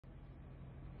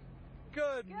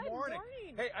Good Good morning.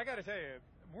 morning. Hey, I got to tell you,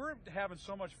 we're having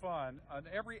so much fun on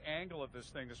every angle of this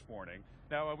thing this morning.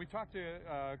 Now, we talked to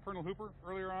Colonel Hooper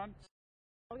earlier on.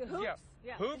 Oh, Hoops?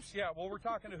 Yeah. Hoops? Yeah. Well, we're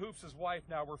talking to Hoops' wife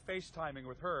now. We're FaceTiming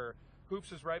with her.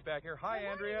 Hoops is right back here. Hi,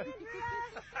 Andrea.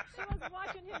 She was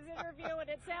watching his interview, and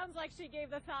it sounds like she gave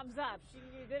the thumbs up. She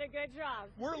did a good job.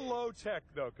 We're low tech,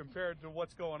 though, compared to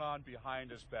what's going on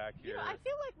behind us back here. You know, I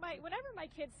feel like whenever my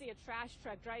kids see a trash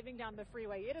truck driving down the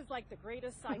freeway, it is like the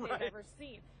greatest sight they've ever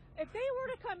seen. If they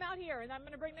were to come out here, and I'm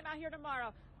going to bring them out here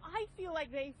tomorrow, I feel like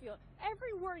they feel.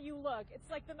 Everywhere you look, it's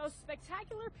like the most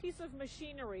spectacular piece of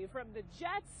machinery, from the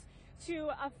jets to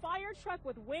a fire truck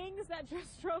with wings that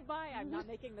just drove by. I'm not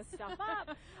making this stuff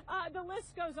up. The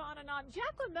list goes on and on.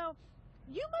 Jacqueline, though,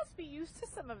 you must be used to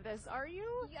some of this, are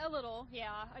you? A little,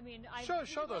 yeah. I mean,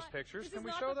 show those pictures. Can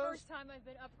we show those? This is not the first time I've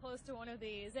been up close to one of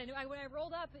these. And when I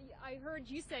rolled up, I heard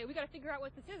you say, we got to figure out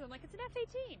what this is. I'm like, it's an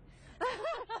F-18.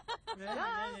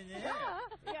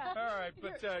 Yeah. All right,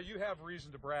 but you have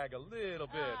reason to brag a little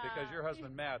bit because your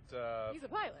husband, Matt, he's a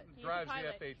pilot. drives the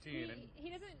F-18.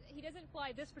 He doesn't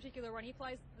fly this particular one. He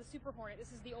flies the Super Hornet.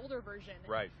 This is the older version.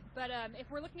 Right. But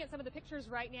if we're looking at some of the pictures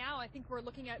right now, I think we're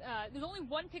looking at, there's only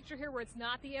one picture here where it's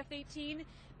not the F-18,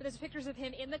 but there's pictures of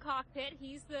him in the cockpit.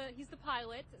 He's the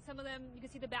pilot. Some of them, you can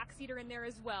see the backseater in there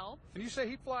as well. And you say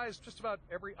he flies just about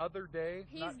every other day?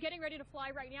 He's getting ready to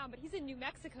fly right now, but he's in New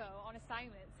Mexico on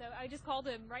assignment. So I just called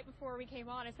him right before we came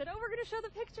on. I said, we're going to show the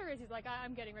pictures. He's like,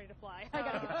 I'm getting ready to fly. I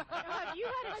gotta go. Have you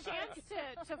had a chance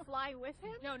to fly with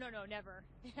him? No, never.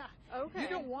 Yeah. Okay. You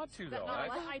don't want to, though.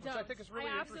 I don't. Which I think is really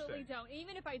I interesting. absolutely don't.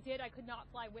 Even if I did, I could not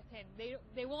fly with him.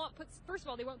 They won't put, first of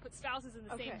all, they won't put spouses in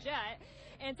the same jet.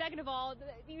 And second of all,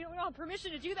 you don't have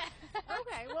permission to do that.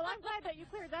 Okay, well, I'm glad that you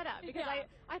cleared that up because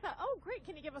I thought, oh, great,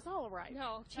 can you give us all a ride?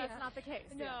 No, that's not the case.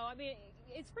 No, I mean,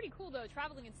 it's pretty cool, though,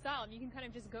 traveling in style, and you can kind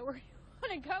of just go where you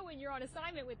want to go when you're on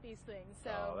assignment with these things.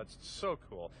 So. Oh, that's so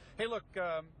cool. Hey, look,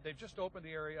 they've just opened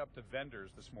the area up to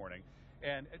vendors this morning,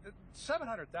 and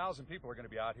 700,000 people are going to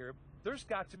be out here. There's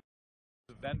got to be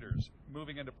vendors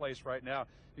moving into place right now.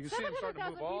 You can see them starting to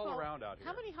move all around out here.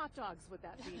 How many hot dogs would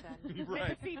that be then? Right.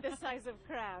 To feed this size of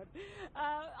crowd.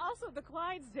 Also, the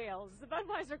Clydesdales, the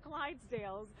Budweiser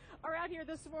Clydesdales are out here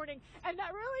this morning, and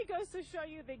that really goes to show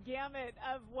you the gamut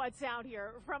of what's out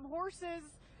here, from horses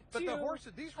to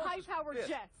these horses high-powered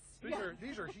jets.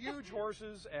 These are huge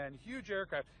horses and huge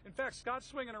aircraft. In fact, Scott's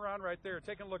swinging around right there,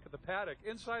 taking a look at the paddock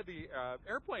inside the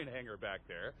airplane hangar back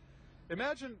there.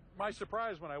 Imagine my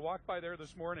surprise when I walked by there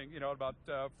this morning, about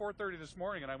 4:30 this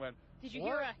morning, and I went, Did you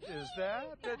what hear is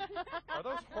that? Are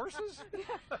those horses?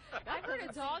 I heard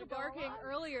a dog barking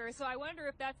earlier, so I wonder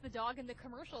if that's the dog in the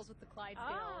commercials with the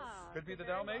Clydesdales. Could be the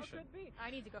Dalmatian. Well, could be.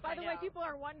 I need to go By find out. the way, people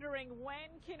are wondering,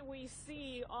 when can we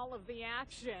see all of the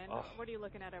action? Oh, what are you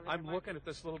looking at over there, I'm looking at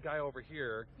this little guy over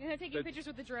here. You're taking pictures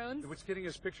with the drones? What's getting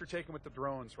his picture taken with the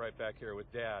drones right back here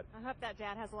with Dad. I hope that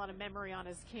Dad has a lot of memory on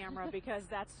his camera because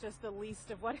that's just the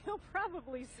least of what he'll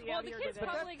probably see out here today.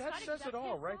 But that says it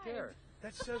all right there.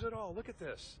 That says it all. Look at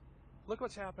this. Look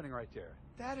what's happening right there.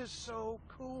 That is so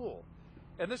cool.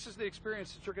 And this is the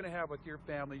experience that you're going to have with your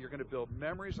family. You're going to build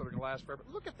memories that are going to last forever.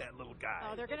 Look at that little guy.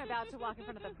 Oh, they're going to about to walk in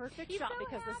front of the perfect shot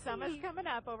because the summit's coming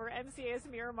up over MCAS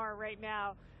Miramar right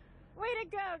now. Way to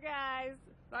go, guys.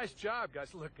 Nice job,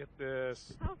 guys. Look at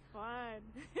this. How fun.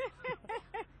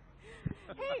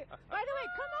 Hey, by the way,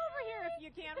 come over here if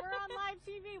you can. We're on live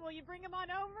TV. Will you bring them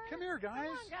on over? Come here, guys. Come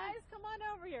on, guys. Come on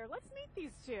over here. Let's meet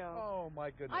these two. Oh, my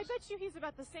goodness. I bet you he's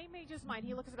about the same age as mine.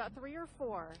 He looks about 3 or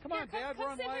 4. Come on, Dad. We're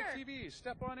on live TV.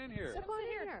 Step on in here. Step on in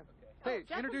here. Hey,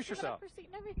 introduce yourself. Seat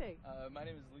and everything. My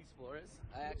name is Luis Flores.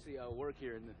 I actually work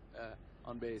here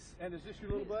on base. And is this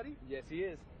your little buddy? Yes, he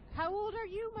is. How old are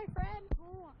you, my friend?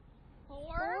 4?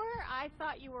 4? I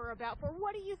thought you were about 4.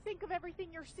 What do you think of everything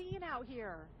you're seeing out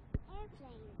here?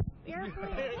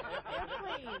 Airplanes.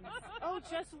 Oh,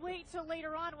 just wait till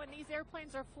later on when these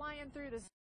airplanes are flying through this.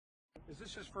 Is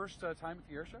this his first time at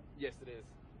the air show? Yes, it is.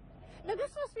 Now,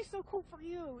 this must be so cool for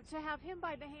you to have him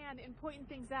by the hand and pointing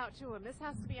things out to him. This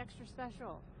has to be extra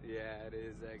special. Yeah, it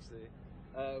is actually.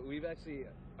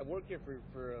 I've worked here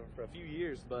for a few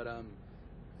years, but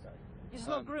sorry. Just a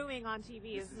little grooming on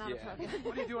TV is not a problem.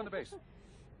 What do you do on the base?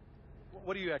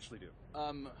 What do you actually do?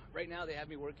 Right now they have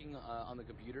me working on the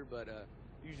computer, but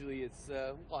usually it's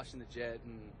washing the jet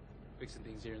and fixing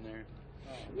things here and there.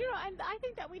 You know, and I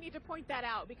think that we need to point that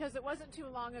out because it wasn't too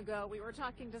long ago we were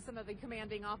talking to some of the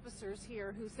commanding officers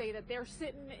here who say that they're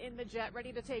sitting in the jet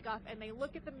ready to take off and they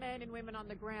look at the men and women on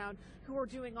the ground who are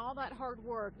doing all that hard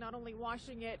work, not only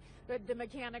washing it, but the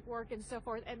mechanic work and so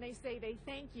forth, and they say they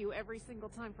thank you every single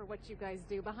time for what you guys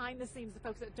do. Behind the scenes, the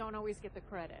folks that don't always get the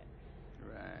credit.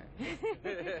 Right.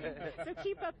 So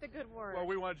keep up the good work. Well,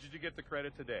 we wanted you to get the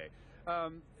credit today.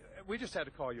 We just had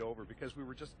to call you over because we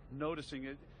were just noticing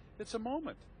it. It's a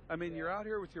moment. I mean, you're out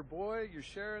here with your boy, you're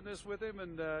sharing this with him,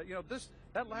 and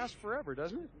that lasts forever,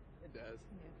 doesn't it? It does.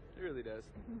 It really does.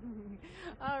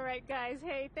 All right, guys.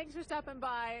 Hey, thanks for stopping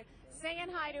by, saying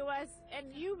hi to us.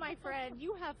 And you, my friend,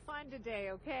 you have fun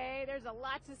today, okay? There's a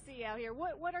lot to see out here.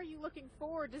 What are you looking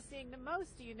forward to seeing the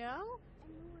most, do you know?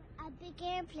 A big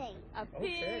airplane. A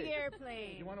big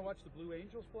airplane. You want to watch the Blue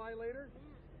Angels fly later?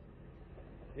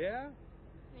 Yeah?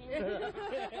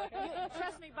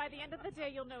 Trust me, by the end of the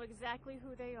day, you'll know exactly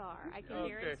who they are. I can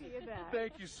guarantee you that.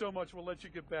 Thank you so much. We'll let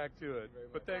you get back to it.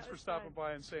 But thanks for stopping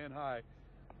by and saying hi.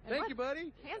 And Thank you,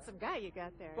 buddy. Handsome guy you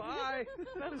got there. Bye.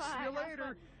 Bye-bye. See you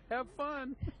later. Have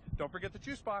fun. Don't forget the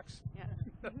juice box. Yeah.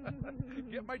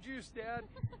 Get my juice, Dad.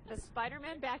 The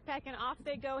Spider-Man backpack, and off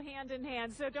they go hand in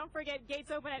hand. So don't forget,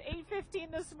 gates open at 8:15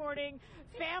 this morning.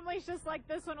 Families just like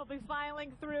this one will be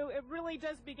filing through. It really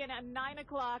does begin at 9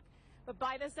 o'clock. But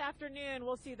by this afternoon,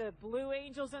 we'll see the Blue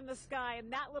Angels in the sky,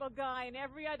 and that little guy and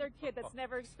every other kid that's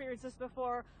never experienced this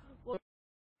before will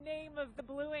name of the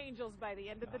Blue Angels by the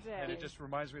end of the day. And it just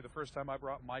reminds me of the first time I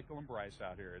brought Michael and Bryce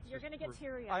out here. You're going to get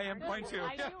teary-eyed. I am going to.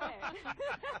 I knew it.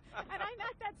 And I'm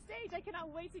at that stage. I cannot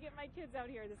wait to get my kids out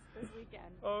here this weekend.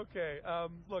 Okay.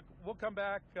 Look, we'll come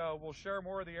back. We'll share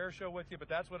more of the air show with you, but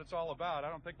that's what it's all about.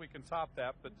 I don't think we can top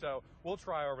that, but we'll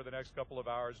try over the next couple of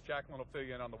hours. Jacqueline will fill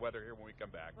you in on the weather here when we come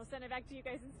back. We'll send it back to you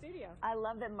guys in studio. I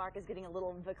love that Mark is getting a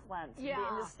little verklempt, being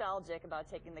nostalgic about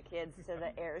taking the kids to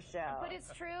the air show. But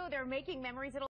it's true. They're making memories.